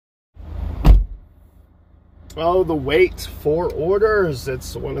Oh, the wait for orders.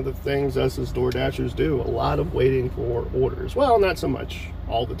 It's one of the things us as DoorDashers do. A lot of waiting for orders. Well, not so much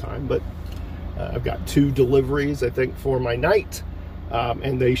all the time, but I've got 2 deliveries, I think, for my night.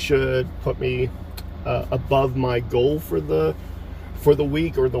 And they should put me above my goal for the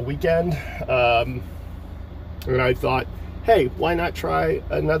week or the weekend. And I thought, hey, why not try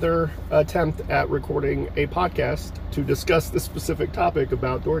another attempt at recording a podcast to discuss this specific topic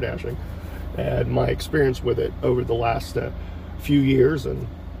about door dashing and my experience with it over the last few years, and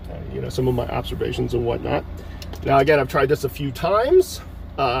some of my observations and whatnot. Now, again, I've tried this a few times.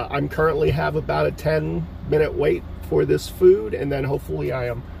 I'm currently have about a 10-minute wait for this food, and then hopefully I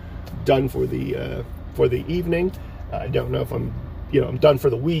am done for the evening. I don't know if I'm done for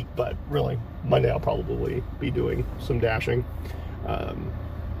the week, but really Monday I'll probably be doing some dashing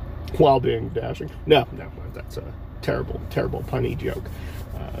while doing dashing. No, that's a terrible punny joke.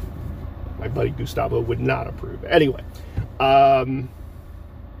 My buddy Gustavo would not approve. Anyway, so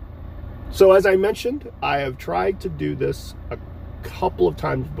as I mentioned, I have tried to do this a couple of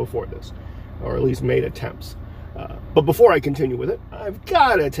times before this, or at least made attempts. But before I continue with it, I've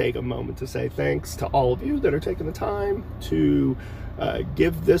got to take a moment to say thanks to all of you that are taking the time to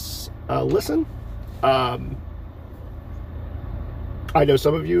give this a listen. I know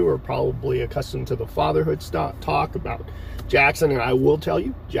some of you are probably accustomed to the fatherhood talk about Jackson, and I will tell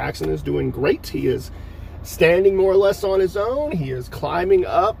you, Jackson is doing great. He is standing more or less on his own. He is climbing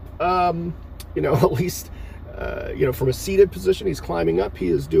up, at least, from a seated position, he's climbing up. He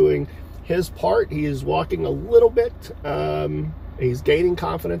is doing his part. He is walking a little bit. He's gaining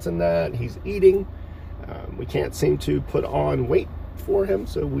confidence in that. He's eating. We can't seem to put on weight for him,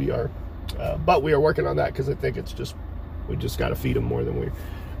 so but we are working on that, because I think we just got to feed him more than we're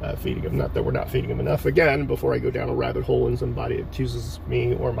feeding him. Not that we're not feeding him enough. Again, before I go down a rabbit hole and somebody accuses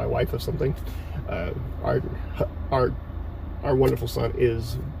me or my wife of something, our wonderful son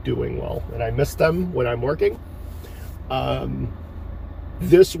is doing well, and I miss them when I'm working.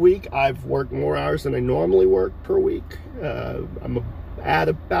 This week I've worked more hours than I normally work per week. I'm at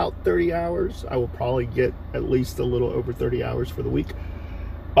about 30 hours. I will probably get at least a little over 30 hours for the week.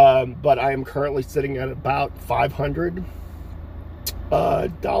 But I am currently sitting at about $500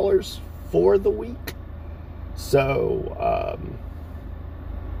 for the week. So,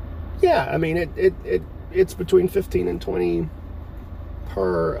 yeah, I mean, it's between 15 and 20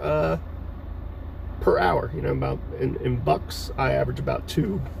 per hour. About in bucks, I average about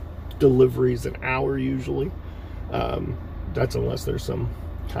 2 deliveries an hour usually. That's unless there's some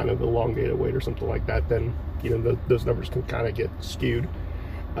kind of elongated wait or something like that, then those numbers can kind of get skewed.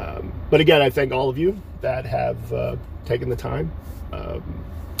 But again, I thank all of you that have taken the time.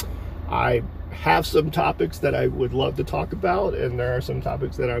 I have some topics that I would love to talk about, and there are some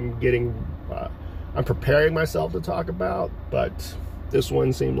topics that I'm preparing myself to talk about, but this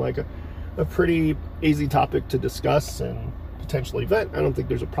one seemed like a pretty easy topic to discuss and potentially vent. I don't think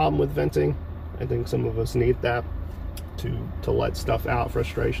there's a problem with venting. I think some of us need that to let stuff out,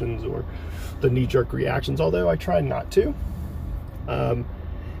 frustrations or the knee-jerk reactions, although I try not to.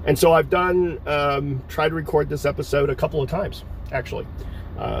 And so I've tried to record this episode a couple of times, actually.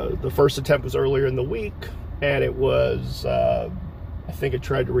 The first attempt was earlier in the week, and it was, I think I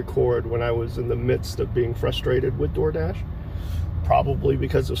tried to record when I was in the midst of being frustrated with DoorDash, probably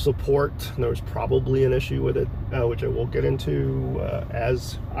because of support. There was probably an issue with it, which I will get into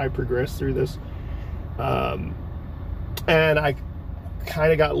as I progress through this. And I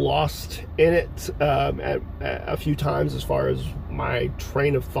kind of got lost in it at a few times as far as my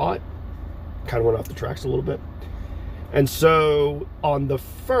train of thought. Kind of went off the tracks a little bit. And so on the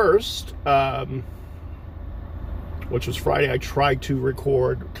first, which was Friday, I tried to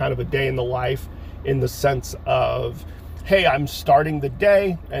record kind of a day in the life, in the sense of, hey, I'm starting the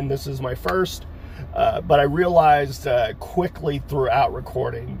day and this is my first. But I realized quickly throughout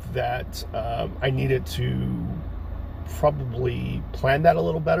recording that I needed to probably plan that a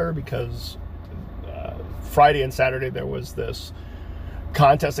little better, because Friday and Saturday there was this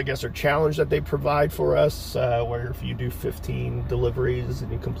contest, I guess, or challenge that they provide for us, where if you do 15 deliveries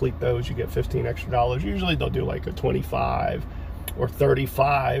and you complete those, you get $15 extra. Usually they'll do like a 25 or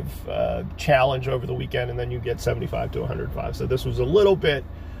 35 challenge over the weekend, and then you get 75 to 105. So this was a little bit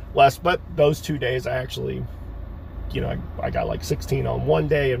less, but those 2 days I actually, I got like 16 on one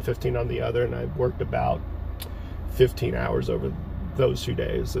day and 15 on the other, and I worked about 15 hours over those 2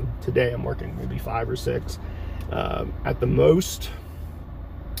 days. And today I'm working maybe 5 or 6 at the most.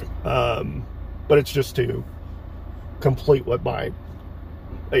 But it's just to complete what my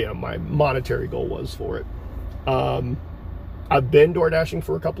monetary goal was for it. I've been door dashing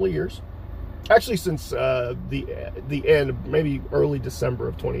for a couple of years. Actually, since the end, maybe early December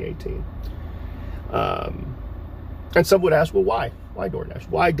of 2018. And some would ask, well, why? Why DoorDash?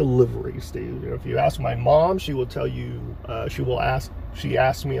 Why delivery, Steve? You know, if you ask my mom, she will tell you, she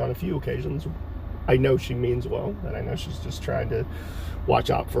asked me on a few occasions. I know she means well, and I know she's just trying to watch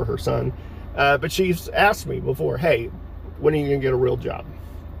out for her son. But she's asked me before, hey, when are you going to get a real job?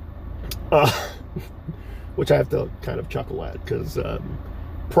 Which I have to kind of chuckle at, because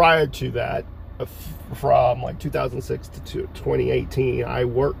prior to that, from like 2006 to 2018, I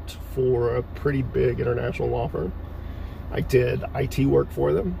worked for a pretty big international law firm. I did IT work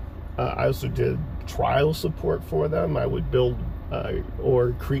for them. I also did trial support for them. I would build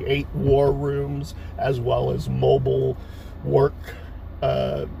or create war rooms, as well as mobile work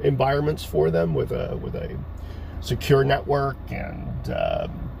environments for them with a secure network, and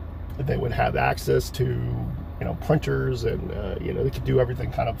they would have access to, you know, printers, and you know, they could do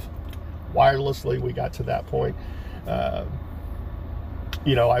everything kind of wirelessly. We got to that point.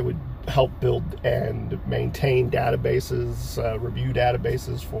 You know, I would help build and maintain databases, review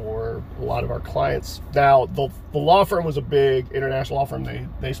databases for a lot of our clients. Now, the law firm was a big international law firm.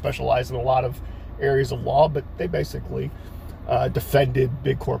 They specialize in a lot of areas of law, but they basically defended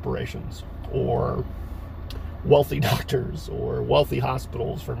big corporations or wealthy doctors or wealthy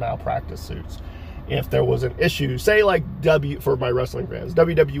hospitals for malpractice suits. If there was an issue, say like for my wrestling fans,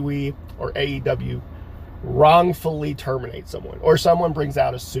 WWE or AEW wrongfully terminate someone, or someone brings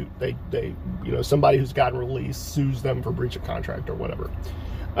out a suit, they you know, somebody who's gotten released sues them for breach of contract or whatever,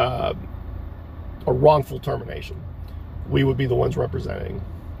 or wrongful termination, we would be the ones representing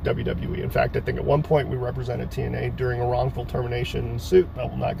WWE. In fact, I think at one point we represented TNA during a wrongful termination suit. I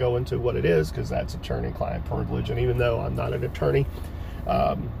will not go into what it is, because that's attorney-client privilege, and even though I'm not an attorney,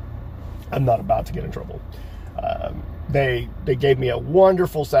 I'm not about to get in trouble. They gave me a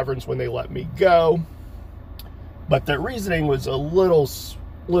wonderful severance when they let me go, but their reasoning was a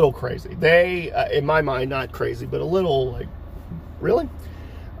little crazy. They, in my mind, not crazy, but a little like, really?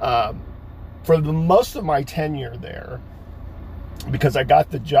 For the most of my tenure there, because I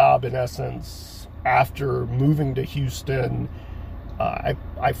got the job in essence after moving to Houston,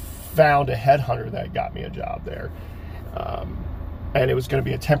 I found a headhunter that got me a job there. And it was going to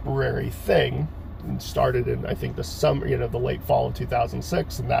be a temporary thing, and started in, I think, the summer, you know, the late fall of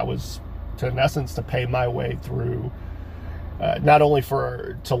 2006. And that was in essence to pay my way through, not only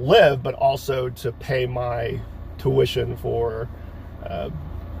to live, but also to pay my tuition for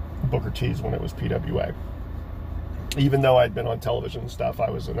Booker T's when it was PWA. Even though I'd been on television and stuff, I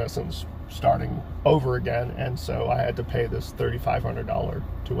was in essence starting over again, and so I had to pay this $3,500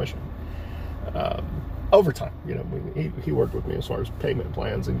 tuition. Overtime, you know, he worked with me as far as payment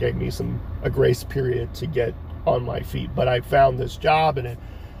plans and gave me a grace period to get on my feet. But I found this job, and it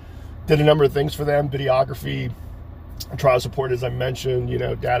did a number of things for them: videography, trial support, as I mentioned, you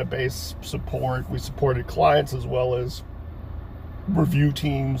know, database support. We supported clients as well as review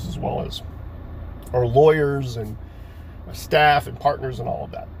teams, as well as our lawyers and staff and partners and all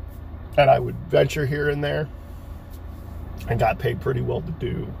of that. And I would venture here and there, and got paid pretty well to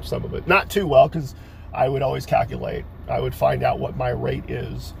do some of it. Not too well, because I would always calculate. I would find out what my rate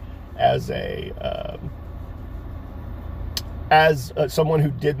is as someone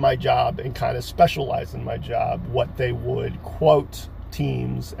who did my job and kind of specialized in my job, what they would quote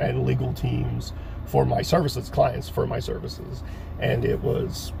teams and legal teams for my services, clients for my services. And it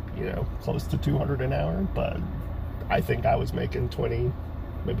was, you know, close to $200 an hour, but I think I was making 20,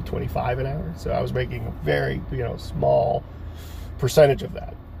 maybe 25 an hour. So I was making a very, you know, small percentage of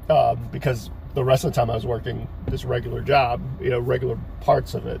that, because the rest of the time I was working this regular job, you know, regular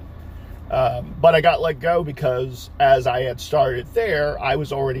parts of it. But I got let go because as I had started there, I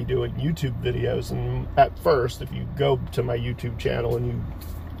was already doing YouTube videos. And at first, if you go to my YouTube channel and you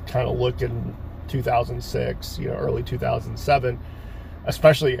kind of look in 2006, you know, early 2007,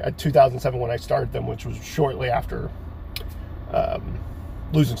 especially at 2007 when I started them, which was shortly after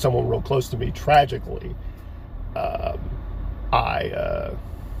losing someone real close to me tragically, I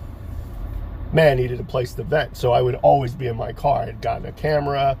needed a place to vent. So I would always be in my car. I had gotten a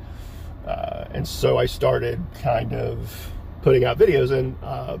camera, and so I started kind of putting out videos. And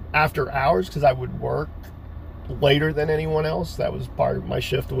after hours, because I would work later than anyone else, that was part of my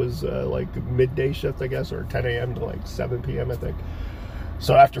shift, was like a midday shift, I guess, or 10 a.m. to like 7 p.m. I think.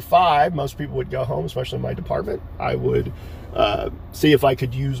 So after 5, most people would go home, especially in my department. I would see if I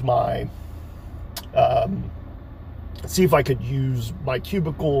could use my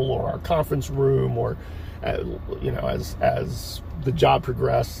cubicle or our conference room, or you know, as the job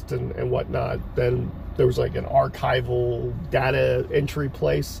progressed and whatnot. Then there was like an archival data entry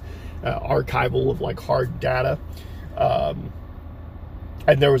place archival of like hard data.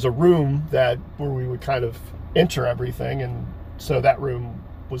 And there was a room where we would kind of enter everything, and so that room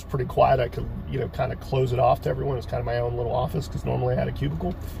was pretty quiet. I could, kind of close it off to everyone. It was kind of my own little office because normally I had a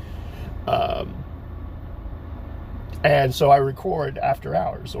cubicle. And so I record after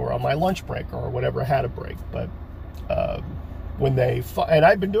hours or on my lunch break or whenever I had a break. But and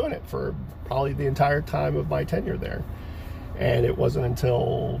I've been doing it for probably the entire time of my tenure there. And it wasn't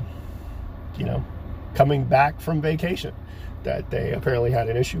until, coming back from vacation that they apparently had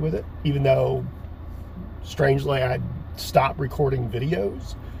an issue with it, even though, strangely, I'd stopped recording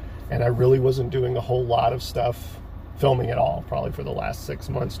videos, and I really wasn't doing a whole lot of stuff, filming at all, probably for the last 6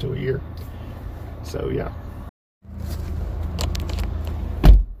 months to a year. So, yeah.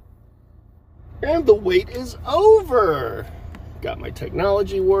 And the wait is over. Got my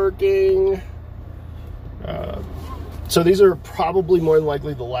technology working. So these are probably more than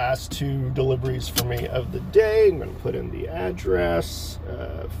likely the last 2 deliveries for me of the day. I'm going to put in the address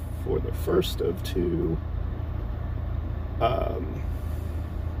for the first of 2.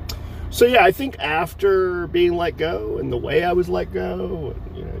 So yeah, I think after being let go and the way I was let go,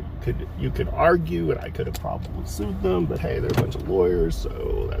 you could argue, and I could have probably sued them, but hey, they're a bunch of lawyers,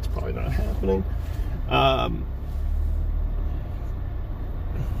 so that's probably not happening.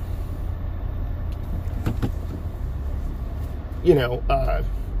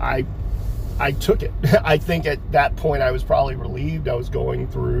 I took it. I think at that point I was probably relieved. I was going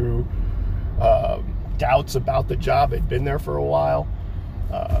through doubts about the job. I'd been there for a while.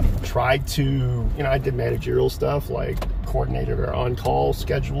 Tried to, I did managerial stuff, like coordinated our on-call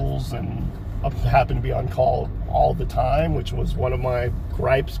schedules, and I happened to be on call all the time, which was one of my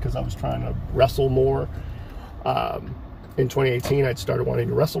gripes because I was trying to wrestle more. In 2018, I'd started wanting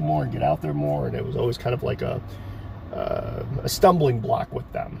to wrestle more and get out there more, and it was always kind of like a stumbling block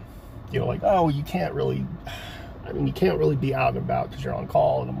with them. Like, oh, you can't really be out and about because you're on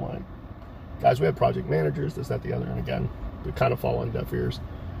call. And I'm like, guys, we have project managers, this, that, the other. And again, we kind of fall on deaf ears.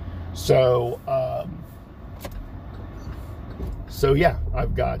 So yeah,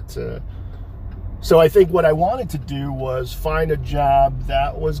 I've got, so I think what I wanted to do was find a job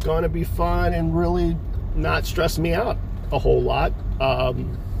that was going to be fun and really not stress me out a whole lot.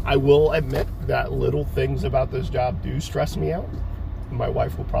 I will admit that little things about this job do stress me out. My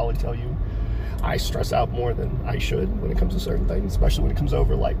wife will probably tell you I stress out more than I should when it comes to certain things, especially when it comes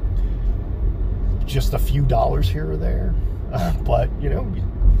over like just a few dollars here or there. But,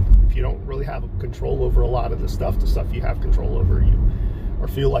 if you don't really have control over a lot of the stuff you have control over, or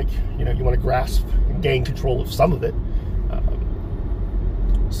feel like, you want to grasp and gain control of some of it.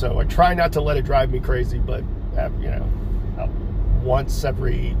 So I try not to let it drive me crazy, but, once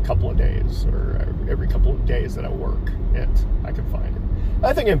every couple of days or every couple of days that I work I can find it.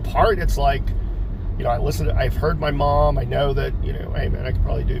 I think in part it's like, I've heard my mom. I know that, hey man, I could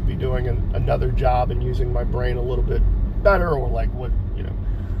probably be doing another job and using my brain a little bit better, or like what,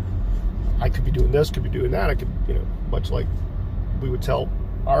 I could be doing this, could be doing that. I could, much like we would tell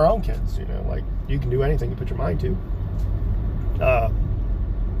our own kids, like you can do anything you put your mind to.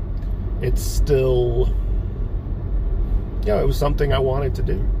 It's still, it was something I wanted to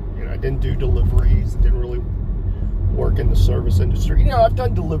do. I didn't do deliveries. I didn't really work in the service industry. I've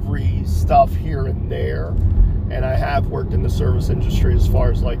done delivery stuff here and there, and I have worked in the service industry as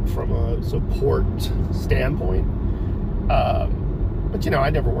far as like from a support standpoint. But I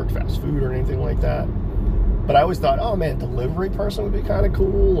never worked fast food or anything like that. But I always thought, oh man, delivery person would be kind of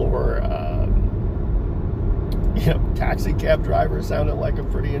cool, or taxi cab driver sounded like a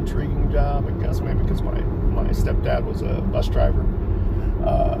pretty intriguing job. I guess maybe because my stepdad was a bus driver.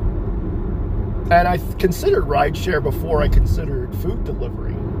 And I considered rideshare before I considered food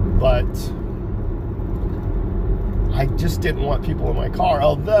delivery, but I just didn't want people in my car.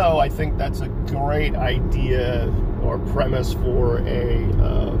 Although I think that's a great idea or premise for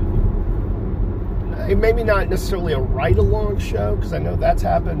maybe not necessarily a ride-along show, because I know that's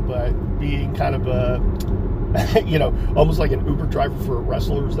happened, but being kind of a, almost like an Uber driver for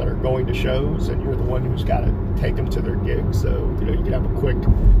wrestlers that are going to shows, and you're the one who's got to take them to their gig. So, you can have a quick,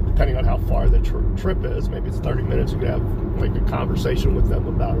 depending on how far the trip is, maybe it's 30 minutes, you can have like a conversation with them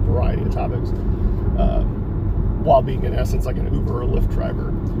about a variety of topics, while being in essence like an Uber or Lyft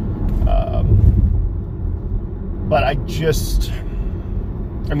driver. But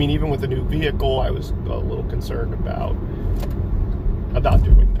even with a new vehicle, I was a little concerned about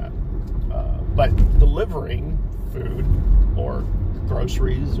doing that. But delivering food or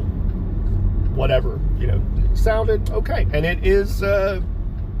groceries or whatever, sounded okay. And it is,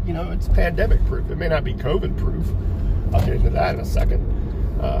 it's pandemic proof. It may not be COVID proof. I'll get into that in a second,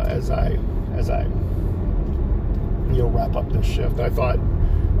 as I wrap up this shift. I thought,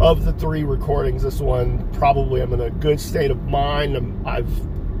 of the 3 recordings, this one probably I'm in a good state of mind. I've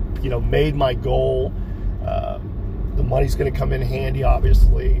made my goal. The money's going to come in handy,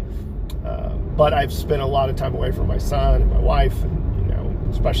 obviously, but I've spent a lot of time away from my son and my wife, and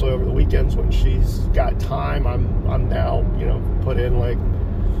especially over the weekends when she's got time. I'm now put in like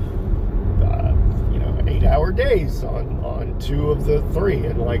 8-hour days on 2 of the 3,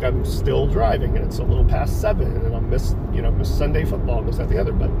 and like I'm still driving, and it's a little past 7, and I miss Sunday football, miss that the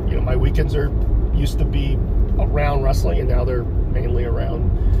other. But my weekends used to be around wrestling, and now they're mainly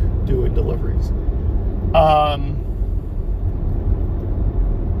around doing deliveries.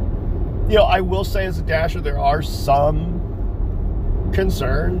 I will say, as a dasher, there are some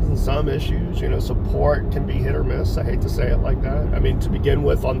concerns and some issues. Support can be hit or miss. I hate to say it like that. I mean, to begin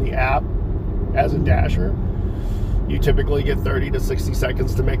with, on the app, as a dasher, you typically get 30 to 60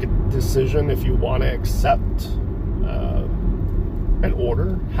 seconds to make a decision if you want to accept an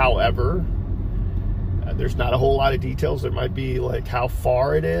order. However, there's not a whole lot of details. There might be like how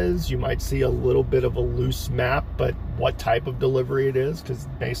far it is. You might see a little bit of a loose map, but what type of delivery it is, because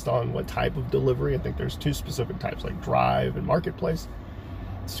based on what type of delivery, I think there's 2 specific types, like drive and marketplace.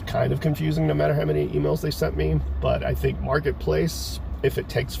 It's kind of confusing no matter how many emails they sent me, but I think marketplace, if it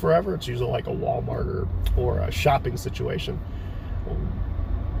takes forever, it's usually like a Walmart or a shopping situation.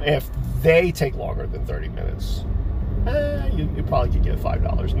 If they take longer than 30 minutes, you probably could get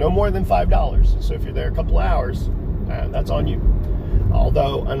 $5. No more than $5. So if you're there a couple hours, that's on you.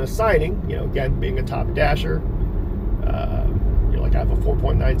 Although an assigning, again, being a top dasher, I have a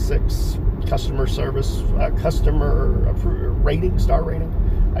 4.96 customer service, star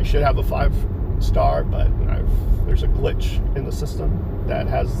rating. I should have a 5-star, but there's a glitch in the system that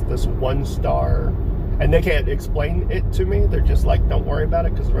has this 1-star, and they can't explain it to me. They're just like, don't worry about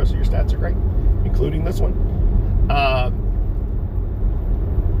it because the rest of your stats are great, including this one.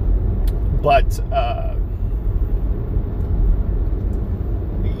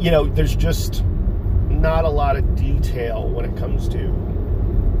 There's just not a lot of detail when it comes to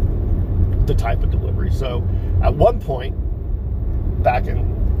the type of delivery. So at one point, back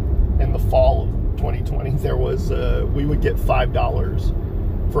in the fall of 2020, there was we would get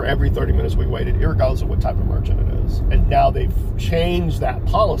 $5 for every 30 minutes we waited, irregardless of what type of merchant it is. And now they've changed that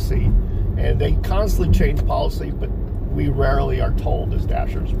policy, and they constantly change policy, but we rarely are told as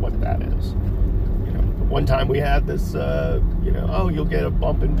dashers what that is. One time we had this, you'll get a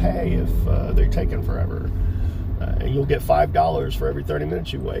bump in pay if they're taking forever. And you'll get $5 for every 30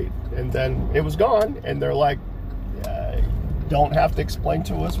 minutes you wait. And then it was gone, and they're like, don't have to explain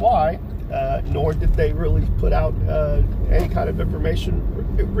to us why, nor did they really put out any kind of information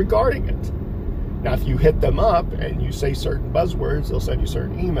regarding it. Now, if you hit them up and you say certain buzzwords, they'll send you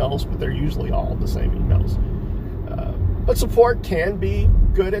certain emails, but they're usually all the same emails. But support can be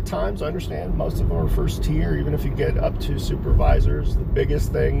good at times. I understand most of them are first tier, even if you get up to supervisors. The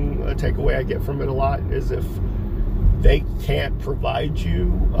biggest thing, a takeaway I get from it a lot, is if they can't provide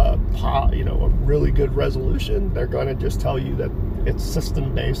you a really good resolution, they're going to just tell you that it's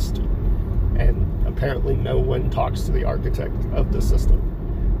system-based, and apparently no one talks to the architect of the system.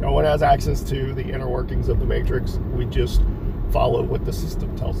 No one has access to the inner workings of the matrix. We just follow what the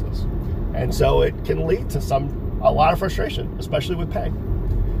system tells us. And so it can lead to a lot of frustration, especially with pay.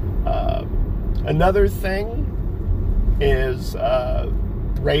 Another thing is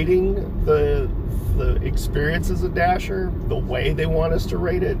rating the experience as a dasher, the way they want us to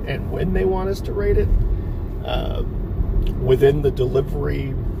rate it, and when they want us to rate it, within the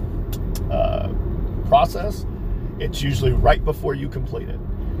delivery process. It's usually right before you complete it.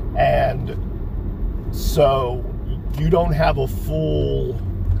 And so you don't have a full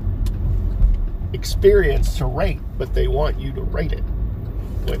experience to rate, but they want you to rate it,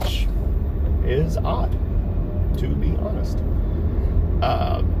 which is odd, to be honest.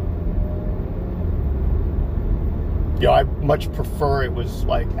 I much prefer it was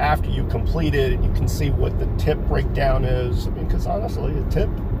like after you complete it and you can see what the tip breakdown is. I mean, because honestly, a tip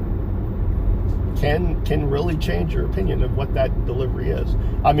can really change your opinion of what that delivery is.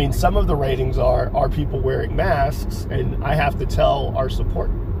 I mean, some of the ratings are people wearing masks, and I have to tell our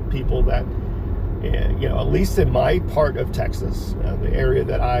support people that, at least in my part of Texas, the area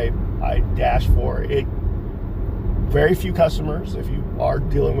that I dash for, very few customers, if you are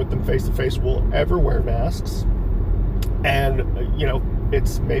dealing with them face to face, will ever wear masks. And,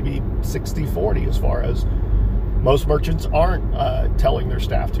 it's maybe 60-40 as far as most merchants aren't telling their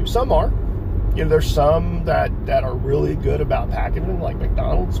staff to. Some are. There's some that are really good about packaging, like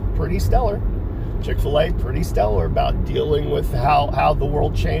McDonald's, pretty stellar. Chick-fil-A, pretty stellar about dealing with how the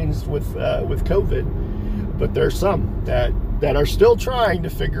world changed with COVID. But there's some that are still trying to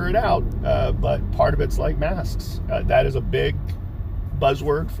figure it out. But part of it's like masks. That is a big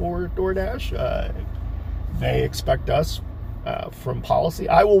buzzword for DoorDash. They expect us from policy.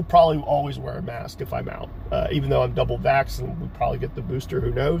 I will probably always wear a mask if I'm out, even though I'm double vaxxed and we probably get the booster,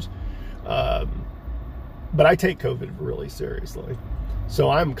 who knows. But I take COVID really seriously. So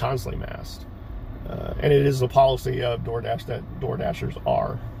I'm constantly masked. And it is a policy of DoorDash that DoorDashers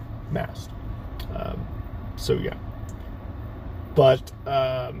are masked. So yeah. But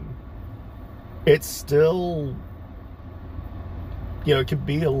it's still, it could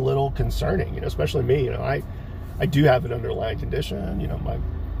be a little concerning, especially me. I do have an underlying condition.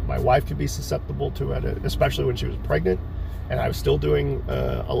 My wife could be susceptible to it, especially when she was pregnant. And I was still doing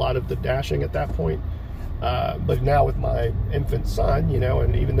a lot of the dashing at that point. But now with my infant son,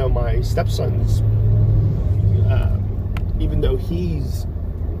 and even though my stepson's, even though he's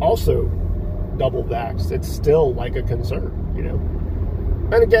also double vaxxed, it's still like a concern,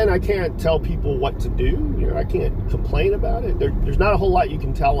 And again, I can't tell people what to do. I can't complain about it. There's not a whole lot you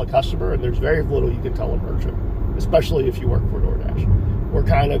can tell a customer, and there's very little you can tell a merchant, especially if you work for DoorDash. We're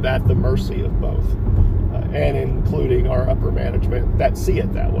kind of at the mercy of both. And including our upper management that see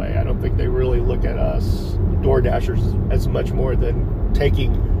it that way. I don't think they really look at us DoorDashers as much more than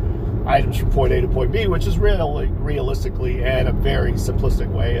taking items from point A to point B, which is really realistically and a very simplistic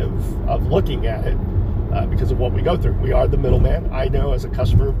way of looking at it because of what we go through. We are the middleman. I know as a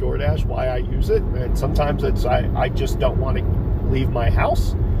customer of DoorDash why I use it, and sometimes it's I just don't want to leave my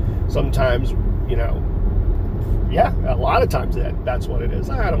house. Sometimes, a lot of times that's what it is.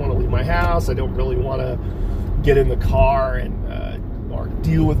 I don't want to leave my house. I don't really want to get in the car and or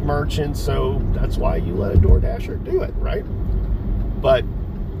deal with merchants. So that's why you let a DoorDasher do it, right? But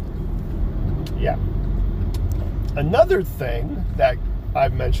yeah, another thing that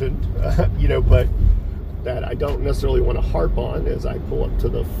I've mentioned, but that I don't necessarily want to harp on as I pull up to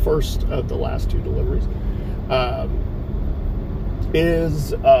the first of the last two deliveries,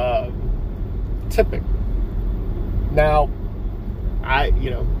 is tipping. Now,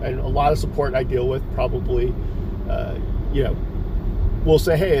 and a lot of support I deal with probably, will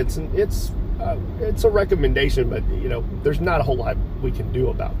say, hey, it's a recommendation, but there's not a whole lot we can do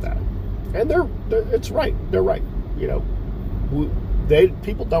about that. And it's right. They're right.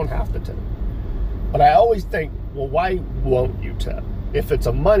 People don't have to tip. But I always think, well, why won't you tip? If it's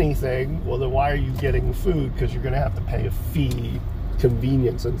a money thing, well, then why are you getting food? Because you're going to have to pay a fee,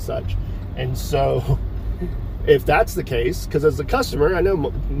 convenience and such. And so if that's the case, because as a customer, I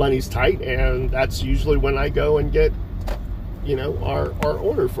know money's tight, and that's usually when I go and get, our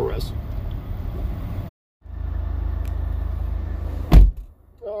order for us.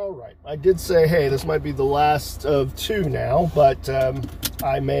 All right. I did say, hey, this might be the last of two now, but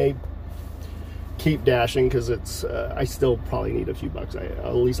I may keep dashing because it's I still probably need a few bucks.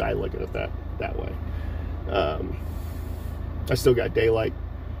 At least I look at it that way. I still got daylight,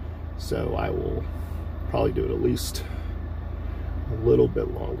 so I will probably do it at least a little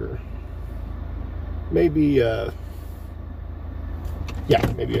bit longer. Maybe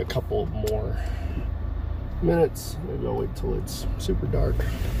maybe a couple more minutes. Maybe I'll wait till it's super dark.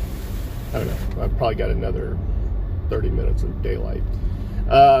 I don't know. I've probably got another 30 minutes of daylight.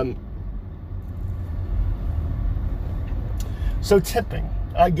 So tipping,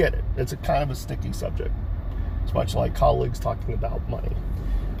 I get it. It's a kind of a sticky subject. It's much like colleagues talking about money.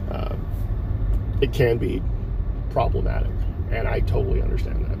 It can be problematic, and I totally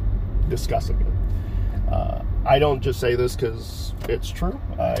understand that, discussing it. I don't just say this because it's true.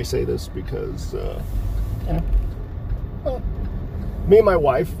 I say this because, me and my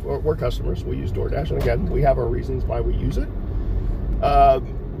wife, we're customers. We use DoorDash, and again, we have our reasons why we use it.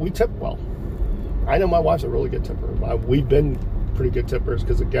 We tip well. I know my wife's a really good tipper. We've been pretty good tippers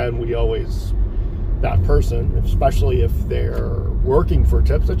because, again, we always, that person, especially if they're working for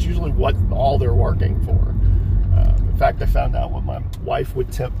tips, that's usually what all they're working for. In fact, I found out when my wife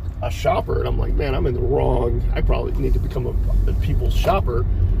would tip a shopper, and I'm like, man, I'm in the wrong. I probably need to become a people's shopper.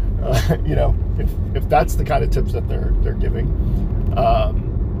 If that's the kind of tips that they're giving.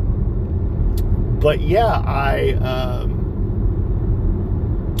 But yeah, I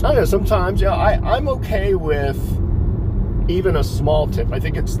don't know, sometimes, I'm okay with even a small tip. I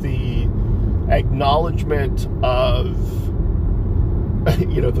think it's the acknowledgement of,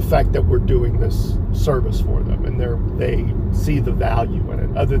 the fact that we're doing this service for them, and they see the value in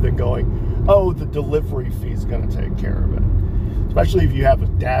it, other than going, oh, the delivery fee is going to take care of it. Especially if you have a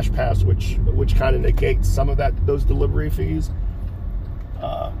Dash Pass, which kind of negates some of those delivery fees.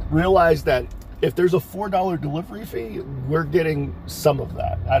 Realize that if there's a $4 delivery fee, we're getting some of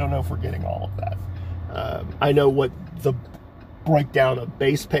that. I don't know if we're getting all of that. I know what the breakdown of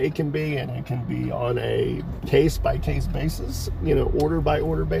base pay can be, and it can be on a case-by-case basis,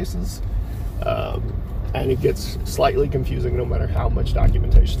 order-by-order basis. And it gets slightly confusing no matter how much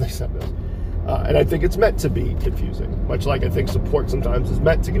documentation they send us. And I think it's meant to be confusing, much like I think support sometimes is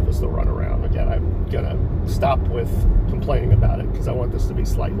meant to give us the runaround. Again, I'm going to stop with complaining about it because I want this to be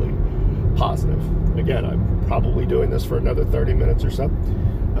slightly positive. Again, I'm probably doing this for another 30 minutes or so.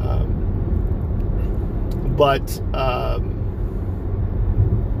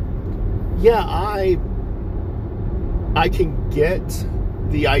 Yeah, I can get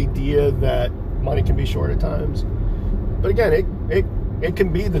the idea that money can be short at times, but again, it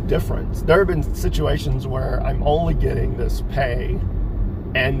can be the difference. There have been situations where I'm only getting this pay,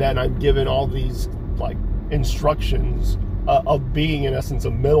 and then I'm given all these like instructions of being, in essence,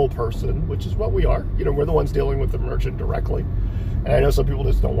 a middle person, which is what we are. We're the ones dealing with the merchant directly, and I know some people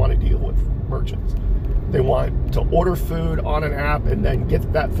just don't want to deal with merchants. They want to order food on an app and then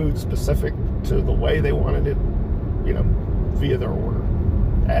get that food specific to the way they wanted it, via their order.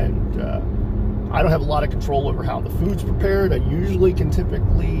 And I don't have a lot of control over how the food's prepared. I usually can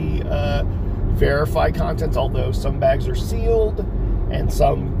typically verify contents, although some bags are sealed and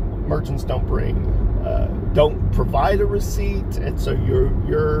some merchants don't don't provide a receipt. And so you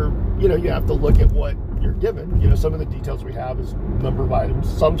have to look at what you're given. Some of the details we have is number of items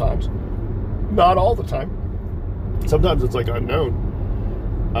sometimes. Not all the time. Sometimes it's like unknown.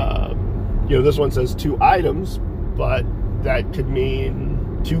 This one says 2 items, but that could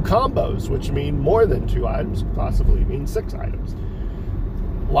mean 2 combos, which mean more than 2 items, possibly mean 6 items.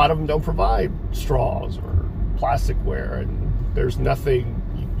 A lot of them don't provide straws or plasticware, and there's nothing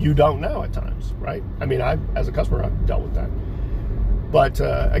you don't know at times, right? I mean, as a customer, I've dealt with that. But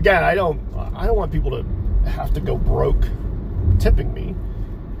again, I don't want people to have to go broke tipping me.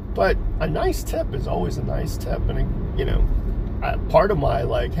 But a nice tip is always a nice tip, and part of my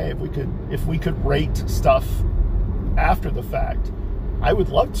hey, if we could rate stuff after the fact, I would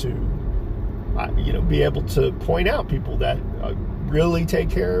love to, be able to point out people that really take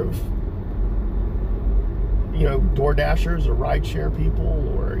care of, DoorDashers or rideshare people,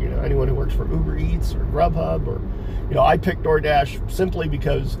 or anyone who works for Uber Eats or Grubhub, or I picked DoorDash simply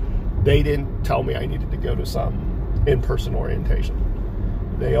because they didn't tell me I needed to go to some in-person orientation.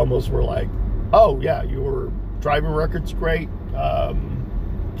 They almost were like, oh, yeah, your driving record's great.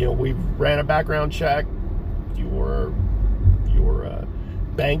 We ran a background check. Your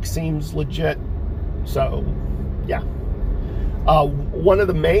bank seems legit. So, yeah. One of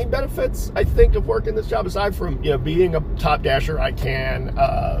the main benefits, I think, of working this job, aside from, being a top dasher, I can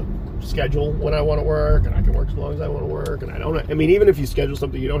schedule when I want to work, and I can work as long as I want to work. And even if you schedule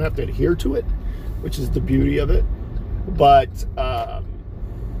something, you don't have to adhere to it, which is the beauty of it. But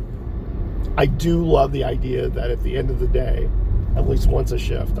I do love the idea that at the end of the day, at least once a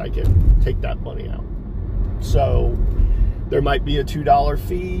shift, I can take that money out. So there might be a $2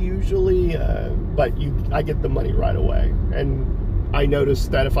 fee usually, but I get the money right away. And I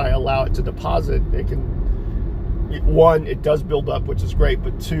noticed that if I allow it to deposit, it does build up, which is great,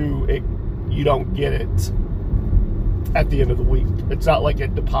 but 2, you don't get it at the end of the week. It's not like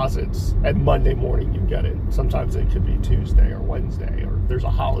it deposits at Monday morning, you get it. Sometimes it could be Tuesday or Wednesday, or if there's a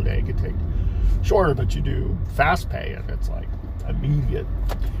holiday, it could take shorter, but you do fast pay, and it's like immediate,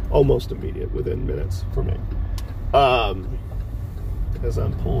 almost immediate, within minutes for me. As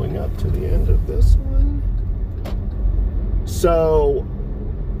I'm pulling up to the end of this one. So,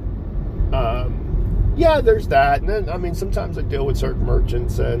 yeah, there's that. And then, sometimes I deal with certain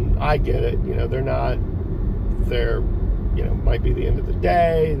merchants, and I get it. They're might be the end of the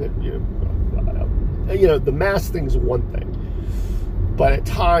day. That the mass thing's one thing. But at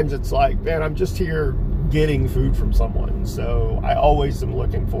times it's like, man, I'm just here getting food from someone. So I always am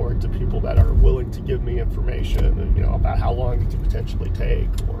looking forward to people that are willing to give me information, about how long it could potentially take,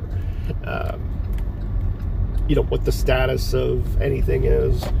 or, what the status of anything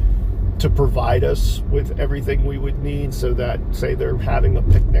is, to provide us with everything we would need, so that, say they're having a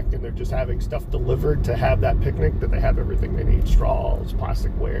picnic and they're just having stuff delivered to have that picnic, that they have everything they need, straws,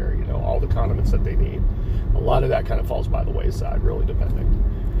 plasticware, all the condiments that they need. A lot of that kind of falls by the wayside, really, depending.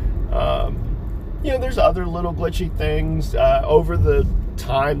 There's other little glitchy things. Over the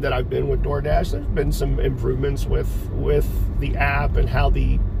time that I've been with DoorDash, there's been some improvements with the app and how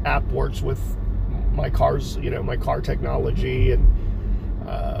the app works with my car's, my car technology, and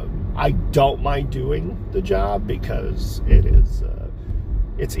I don't mind doing the job because it's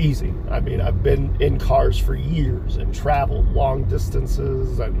easy. I've been in cars for years and traveled long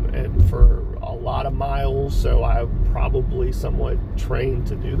distances, and for a lot of miles, so I'm probably somewhat trained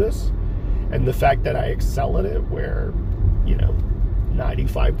to do this. And the fact that I excel at it, where,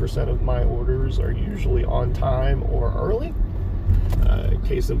 95% of my orders are usually on time or early.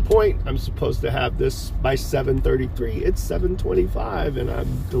 Case in point, I'm supposed to have this by 7:33. It's 7:25, and I'm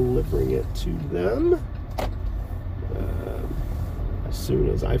delivering it to them as soon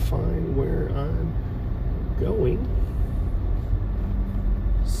as I find where I'm going.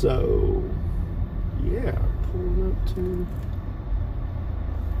 So, yeah,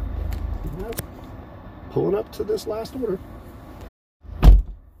 pulling up to this last order.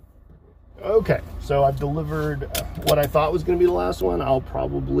 Okay, so I've delivered what I thought was going to be the last one. I'll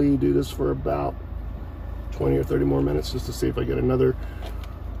probably do this for about 20 or 30 more minutes just to see if I get another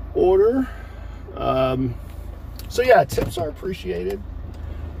order. So yeah, tips are appreciated.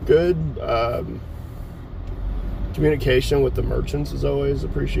 Good communication with the merchants is always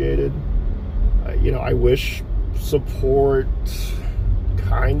appreciated. I wish support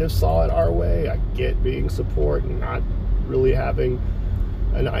kind of saw it our way. I get being support and not really having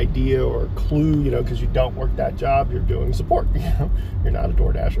an idea or a clue, because you don't work that job, you're doing support, you're not a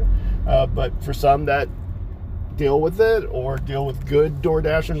DoorDasher. But for some that deal with it, or deal with good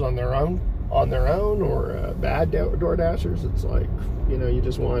DoorDashers on their own, or bad DoorDashers, it's like, you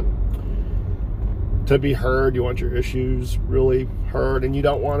just want to be heard, you want your issues really heard, and you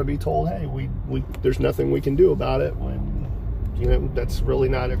don't want to be told, hey, we there's nothing we can do about it, when, that's really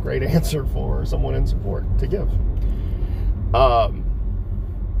not a great answer for someone in support to give.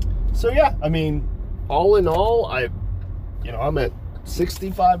 So yeah, all in all, I'm at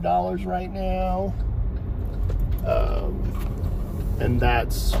 $65 right now. And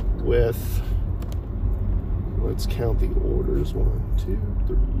that's with, let's count the orders. 1, 2,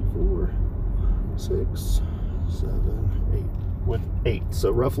 3, 4, 6, 7, 8. With 8. So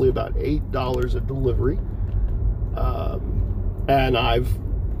roughly about $8 a delivery. And and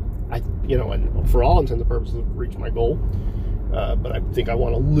for all intents and purposes, I've reached my goal. But I think I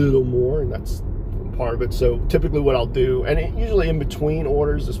want a little more, and that's part of it. So typically what I'll do, and usually in between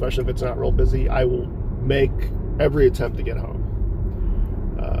orders, especially if it's not real busy, I will make every attempt to get home.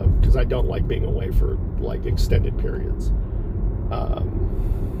 Because I don't like being away for like extended periods.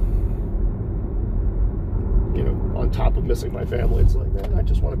 On top of missing my family, it's like, man, I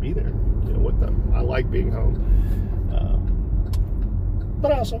just want to be there, with them. I like being home.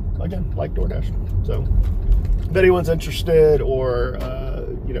 But I also, again, like DoorDash. So if anyone's interested, or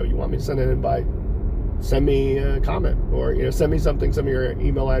you want me to send an invite, send me a comment, or send me something, send me your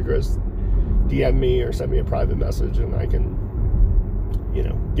email address, DM me, or send me a private message, and I can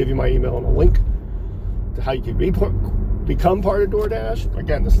give you my email and a link to how you can become part of DoorDash.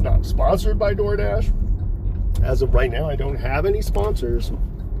 Again, this is not sponsored by DoorDash. As of right now, I don't have any sponsors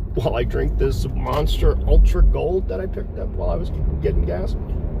while I drink this Monster Ultra Gold that I picked up while I was getting gas.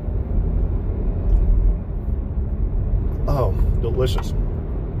 Oh, delicious.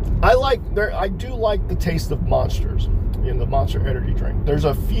 I do like the taste of Monsters in the Monster Energy drink. There's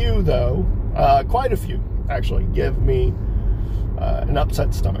a few, though, quite a few, actually, give me an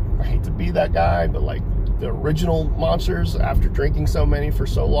upset stomach. I hate to be that guy, but like the original Monsters, after drinking so many for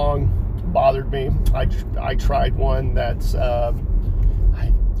so long, bothered me. I tried one that's,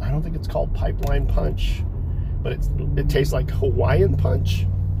 I don't think it's called Pipeline Punch, but it tastes like Hawaiian Punch,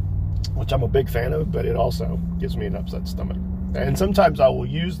 which I'm a big fan of, but it also gives me an upset stomach. And sometimes I will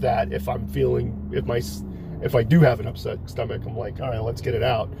use that if I'm feeling, if I do have an upset stomach, I'm like, all right, let's get it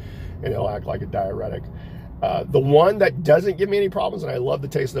out, and it'll act like a diuretic. The one that doesn't give me any problems, and I love the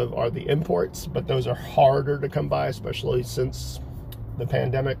taste of, are the imports, but those are harder to come by, especially since the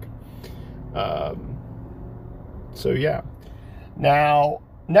pandemic. So yeah. Now,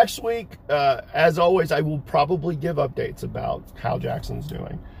 next week, as always, I will probably give updates about how Jackson's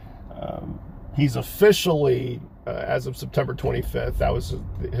doing. He's officially, as of September 25th, that was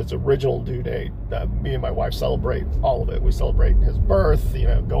his original due date. Me and my wife celebrate all of it. We celebrate his birth,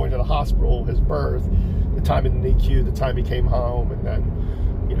 going to the hospital, his birth, the time in the NICU, the time he came home, and then,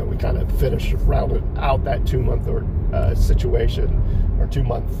 we kind of rounded out that 2-month situation, or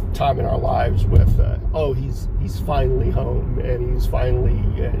 2-month time in our lives with, he's finally home, and he's finally,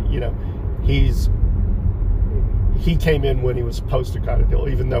 he came in when he was supposed to, kind of deal,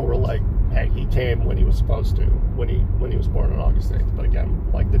 even though we're like, hey, he came when he was supposed to, when he was born on August 8th. But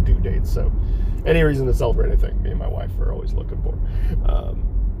again, like the due date. So any reason to celebrate anything, me and my wife are always looking for.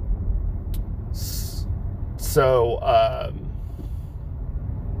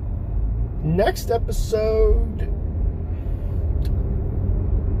 Next episode,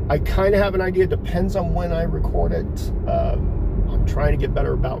 I kind of have an idea. Depends on when I record it. I'm trying to get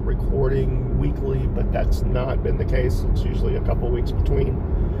better about recording weekly, but that's not been the case. It's usually a couple weeks between.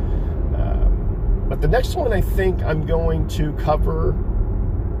 But the next one, I think I'm going to cover.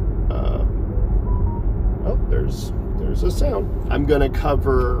 Oh, there's a sound. I'm going to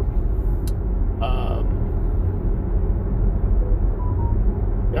cover.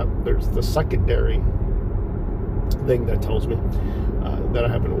 Yeah, there's the secondary thing that tells me that I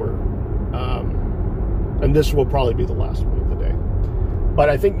have an order. And this will probably be the last one of the day. But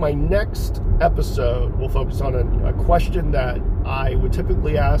I think my next episode will focus on a question that I would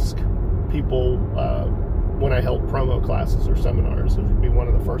typically ask people when I held promo classes or seminars. It would be one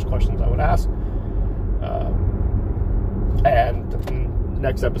of the first questions I would ask. And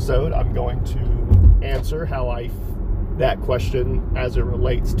next episode, I'm going to answer that question as it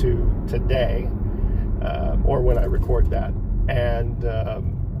relates to today, or when I record that, and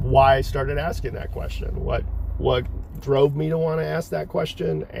why I started asking that question, what drove me to want to ask that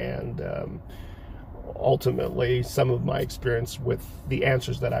question, and ultimately some of my experience with the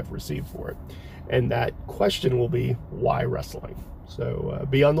answers that I've received for it. And that question will be, why wrestling? So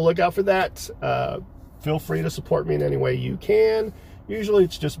be on the lookout for that. Feel free to support me in any way you can. Usually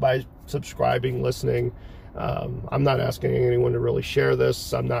it's just by subscribing, listening. I'm not asking anyone to really share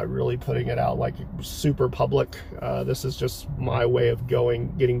this. I'm not really putting it out like super public. This is just my way of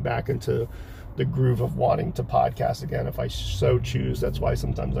getting back into the groove of wanting to podcast again if I so choose. That's why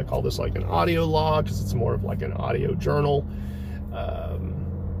sometimes I call this like an audio log, because it's more of like an audio journal.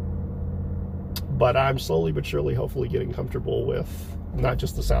 But I'm slowly but surely hopefully getting comfortable with not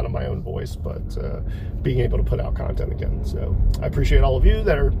just the sound of my own voice, but being able to put out content again. So I appreciate all of you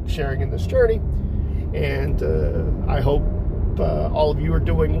that are sharing in this journey. And I hope all of you are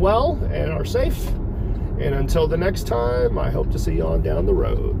doing well and are safe. And until the next time, I hope to see you on down the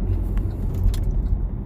road.